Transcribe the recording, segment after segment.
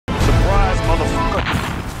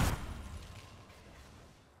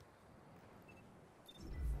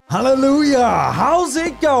Hallelujah! How's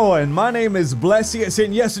it going? My name is Blessious,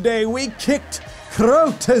 and yesterday we kicked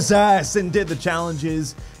Crota's ass and did the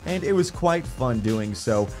challenges, and it was quite fun doing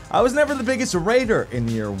so. I was never the biggest raider in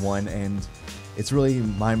year one, and it's really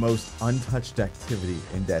my most untouched activity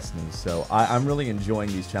in Destiny, so I'm really enjoying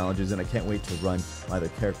these challenges, and I can't wait to run my other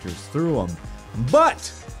characters through them.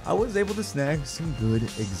 But I was able to snag some good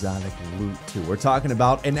exotic loot too. We're talking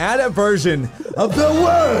about an Adept version of the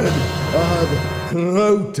Word of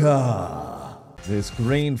Crota. This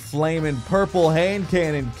green flaming purple hand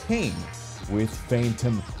cannon came with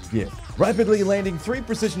Phantom Gift. Rapidly landing 3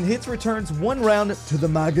 precision hits returns 1 round to the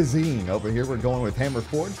magazine. Over here we're going with Hammer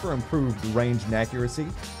Forge for improved range and accuracy.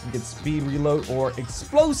 You get speed reload or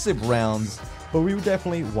explosive rounds, but we would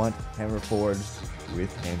definitely want Hammer Forge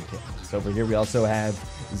with hand cannons. Over here we also have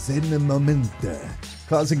Zenmomenta.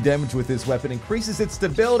 Causing damage with this weapon increases its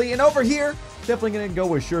stability, and over here definitely gonna go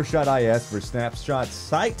with Sure Shot IS for snapshot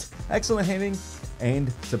sight, excellent handling,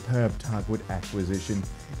 and superb target acquisition.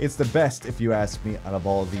 It's the best, if you ask me, out of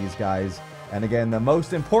all of these guys. And again, the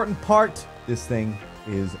most important part, this thing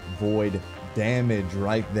is void damage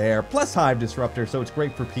right there, plus Hive Disruptor, so it's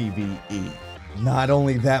great for PvE. Not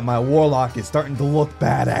only that, my Warlock is starting to look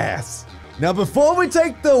badass. Now, before we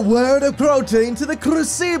take the Word of Crota into the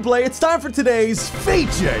Crucible, it's time for today's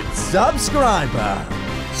featured subscriber.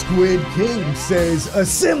 Squid King says,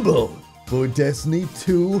 assemble for Destiny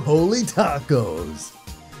 2 Holy Tacos.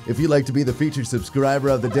 If you'd like to be the featured subscriber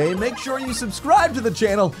of the day, make sure you subscribe to the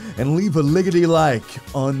channel and leave a lickety like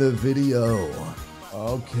on the video.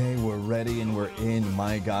 Okay, we're ready and we're in.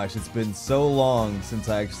 My gosh, it's been so long since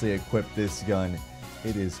I actually equipped this gun.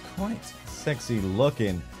 It is quite sexy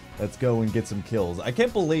looking. Let's go and get some kills. I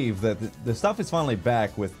can't believe that the stuff is finally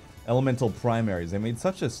back with elemental primaries. They made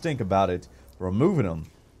such a stink about it, removing them.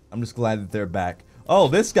 I'm just glad that they're back. Oh,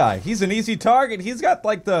 this guy, he's an easy target. He's got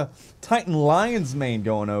like the Titan Lion's mane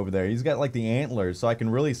going over there. He's got like the antlers, so I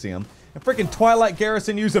can really see him. And freaking Twilight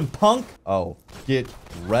Garrison using punk. Oh, get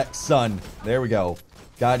wrecked, son. There we go.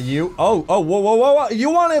 Got you. Oh, whoa.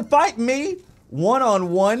 You want to fight me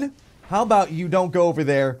one-on-one? How about you don't go over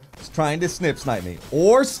there trying to snipe me?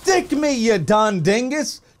 Or stick me, you dun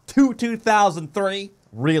dingus! 2003?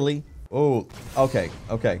 Really? Oh, okay.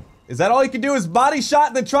 Is that all you can do is body shot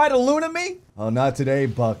and then try to Luna me? Oh, not today,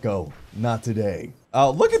 bucko. Not today.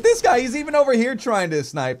 Oh, look at this guy. He's even over here trying to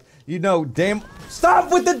snipe. You know, damn.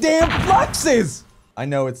 Stop with the damn fluxes! I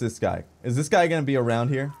know it's this guy. Is this guy gonna be around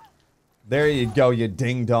here? There you go, you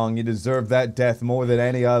ding dong. You deserve that death more than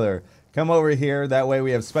any other. Come over here, that way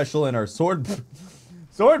we have special in our sword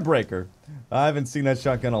breaker. I haven't seen that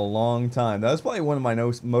shotgun in a long time. That was probably one of my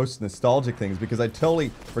most nostalgic things because I totally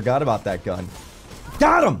forgot about that gun.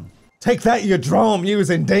 Got him! Take that, you drone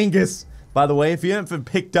using dingus! By the way, if you haven't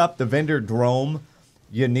picked up the vendor drone,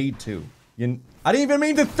 you need to. I didn't even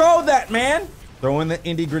mean to throw that, man! Throw in the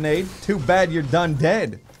indie grenade. Too bad you're done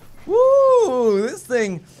dead. Woo! This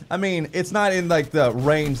thing, I mean, it's not in like the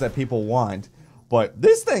range that people want. But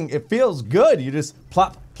this thing, it feels good. You just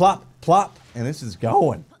plop, plop, plop, and this is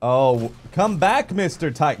going. Oh, come back,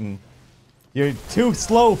 Mr. Titan. You're too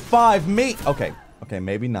slow, 5 meat. Okay,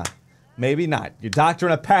 maybe not. Maybe not. Your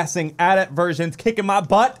Doctrine of Passing Adept version's kicking my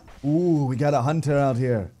butt. Ooh, we got a hunter out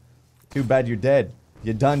here. Too bad you're dead.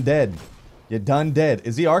 You're done dead. You're done dead.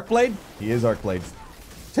 Is he Arcblade? He is Arcblade.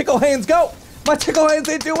 Tickle hands, go! My tickle hands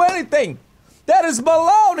didn't do anything! That is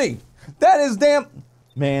baloney! That is damn...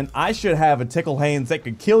 Man, I should have a tickle hands that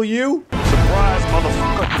could kill you. Surprise,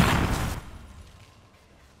 motherfucker.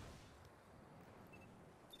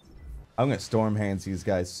 I'm gonna storm hands these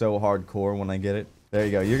guys so hardcore when I get it. There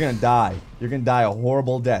you go. You're gonna die. You're gonna die a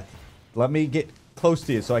horrible death. Let me get close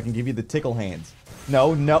to you so I can give you the tickle hands.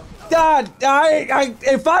 No. God,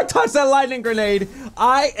 if I touch that lightning grenade,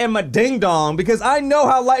 I am a ding dong because I know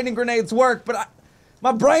how lightning grenades work, but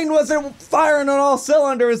my brain wasn't firing on all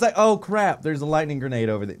cylinders. Like, oh crap, there's a lightning grenade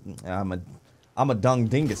over there. I'm a dung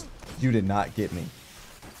dingus. You did not get me.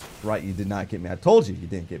 Right, you did not get me. I told you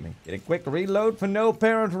didn't get me. Get a quick reload for no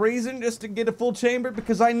apparent reason, just to get a full chamber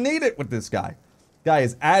because I need it with this guy. Guy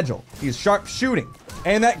is agile. He's sharp shooting.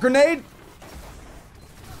 And that grenade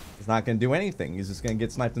is not gonna do anything. He's just gonna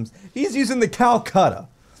get sniped. He's using the Calcutta.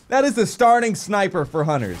 That is the starting sniper for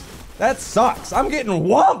hunters. That sucks. I'm getting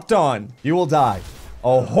whomped on. You will die.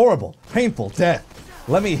 Oh, horrible, painful death.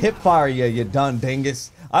 Let me hip fire you, you dun dingus.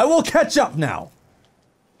 I will catch up now.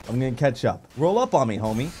 I'm gonna catch up. Roll up on me,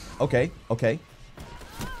 homie. Okay.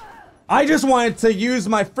 I just wanted to use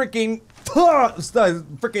my freaking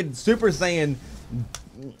Super Saiyan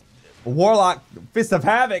Warlock Fist of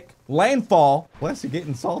Havoc Landfall. Bless you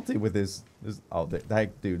getting salty with this. Oh,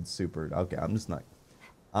 that dude's super. Okay, I'm just not.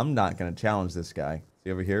 I'm not gonna challenge this guy. Is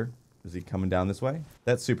he over here? Is he coming down this way?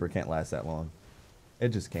 That super can't last that long. It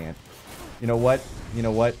just can't. You know what? You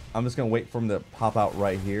know what? I'm just gonna wait for him to pop out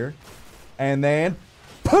right here. And then,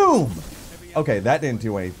 boom! Okay, that didn't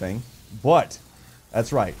do anything. But,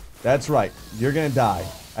 that's right. That's right. You're gonna die.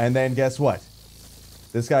 And then guess what?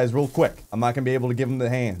 This guy's real quick. I'm not gonna be able to give him the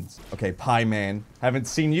hands. Okay, Pie Man. Haven't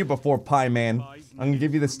seen you before, Pie Man. I'm gonna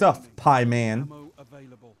give you the stuff, Pie Man.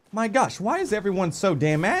 My gosh, why is everyone so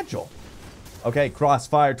damn agile? Okay,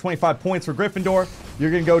 Crossfire, 25 points for Gryffindor.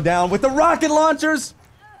 You're gonna go down with the rocket launchers!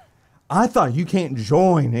 I thought you can't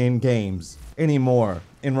join in games anymore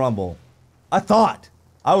in Rumble. I thought.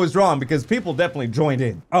 I was wrong because people definitely joined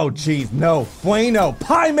in. Oh, jeez, no. Bueno.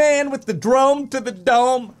 Pie Man with the drone to the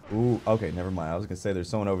dome. Ooh, okay, never mind. I was gonna say there's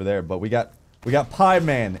someone over there, but we got Pie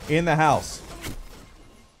Man in the house.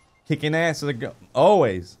 Kicking ass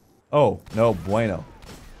always. Oh, no bueno.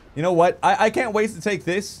 You know what? I can't wait to take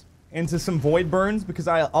this into some Void Burns because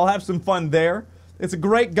I'll have some fun there. It's a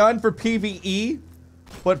great gun for PvE,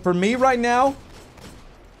 but for me right now,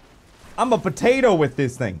 I'm a potato with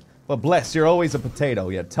this thing. But Bless, you're always a potato.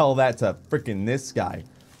 Yeah, tell that to freaking this guy.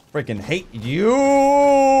 Freaking hate you!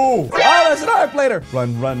 Oh, that's an RF later!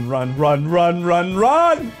 Run, run, run, run, run, run,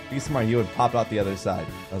 run! Be smart, you would pop out the other side.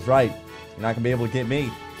 That's right. You're not gonna be able to get me.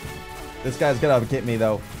 This guy's gonna get me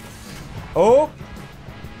though. Oh!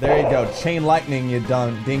 There you go. Chain lightning, you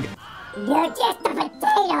done ding. You're just a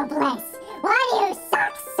potato, Bless. Why do you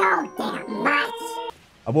suck so damn much?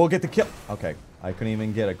 I will get the kill. Okay. I couldn't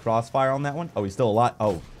even get a crossfire on that one. Oh, he's still alive.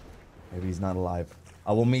 Oh. Maybe he's not alive.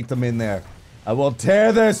 I will meet them in there. I will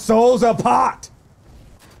tear their souls apart.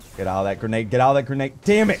 Get out of that grenade. Get out of that grenade.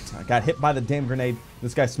 Damn it. I got hit by the damn grenade.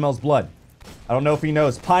 This guy smells blood. I don't know if he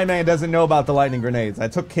knows. Pie Man doesn't know about the lightning grenades. I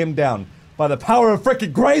took him down by the power of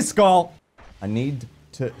freaking Grayskull. I need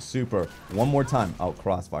to super one more time. Oh,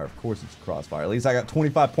 crossfire. Of course it's crossfire. At least I got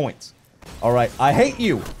 25 points. All right. I hate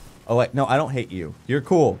you. Oh, wait. No, I don't hate you. You're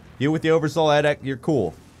cool. You with the Oversoul Adept, you're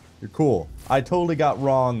cool. You're cool. I totally got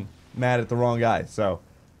mad at the wrong guy, so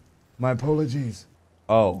my apologies.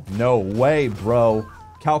 Oh, no way, bro.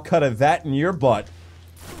 Calcutta that in your butt.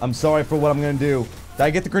 I'm sorry for what I'm gonna do. Did I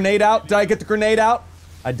get the grenade out? Did I get the grenade out?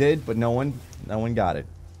 I did, but no one got it.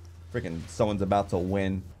 Freaking someone's about to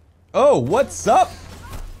win. Oh, what's up?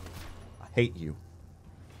 I hate you.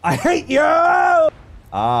 I hate you!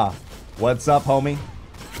 Ah, what's up, homie?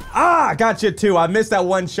 Ah, I got you too. I missed that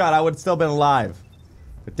one shot. I would have still been alive.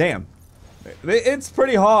 But damn. It's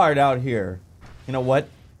pretty hard out here. You know what?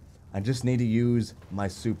 I just need to use my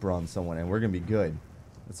super on someone and we're gonna be good.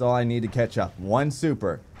 That's all I need to catch up. One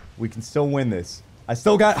super. We can still win this. I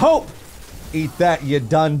still got hope! Eat that, you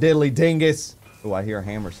dun diddly dingus. Oh, I hear a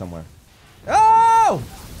hammer somewhere. Oh!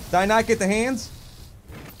 Did I not get the hands?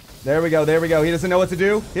 There we go, there we go. He doesn't know what to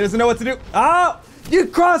do. He doesn't know what to do. Oh! You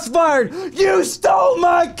crossfired! You stole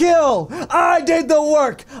my kill! I did the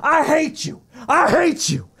work! I hate you! I hate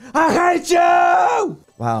you! I hate you!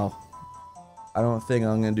 Wow. I don't think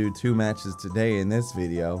I'm gonna do 2 matches today in this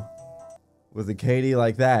video. With a KD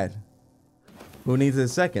like that. Who needs a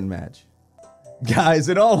second match? Guys,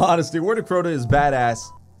 in all honesty, Word of Crota is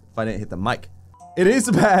badass. If I didn't hit the mic. It is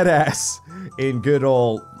badass in good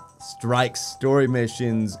old strikes, story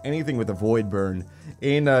missions, anything with a void burn.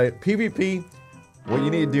 In PvP, what you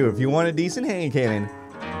need to do, if you want a decent hand cannon,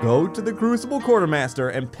 go to the Crucible Quartermaster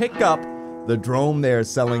and pick up the drone they're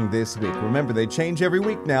selling this week. Remember, they change every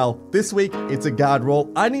week now. This week, it's a god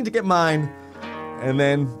roll. I need to get mine. And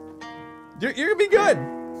then, you're gonna be good.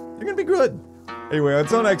 You're gonna be good. Anyway,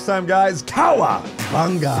 until next time, guys,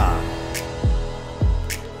 Cowabunga!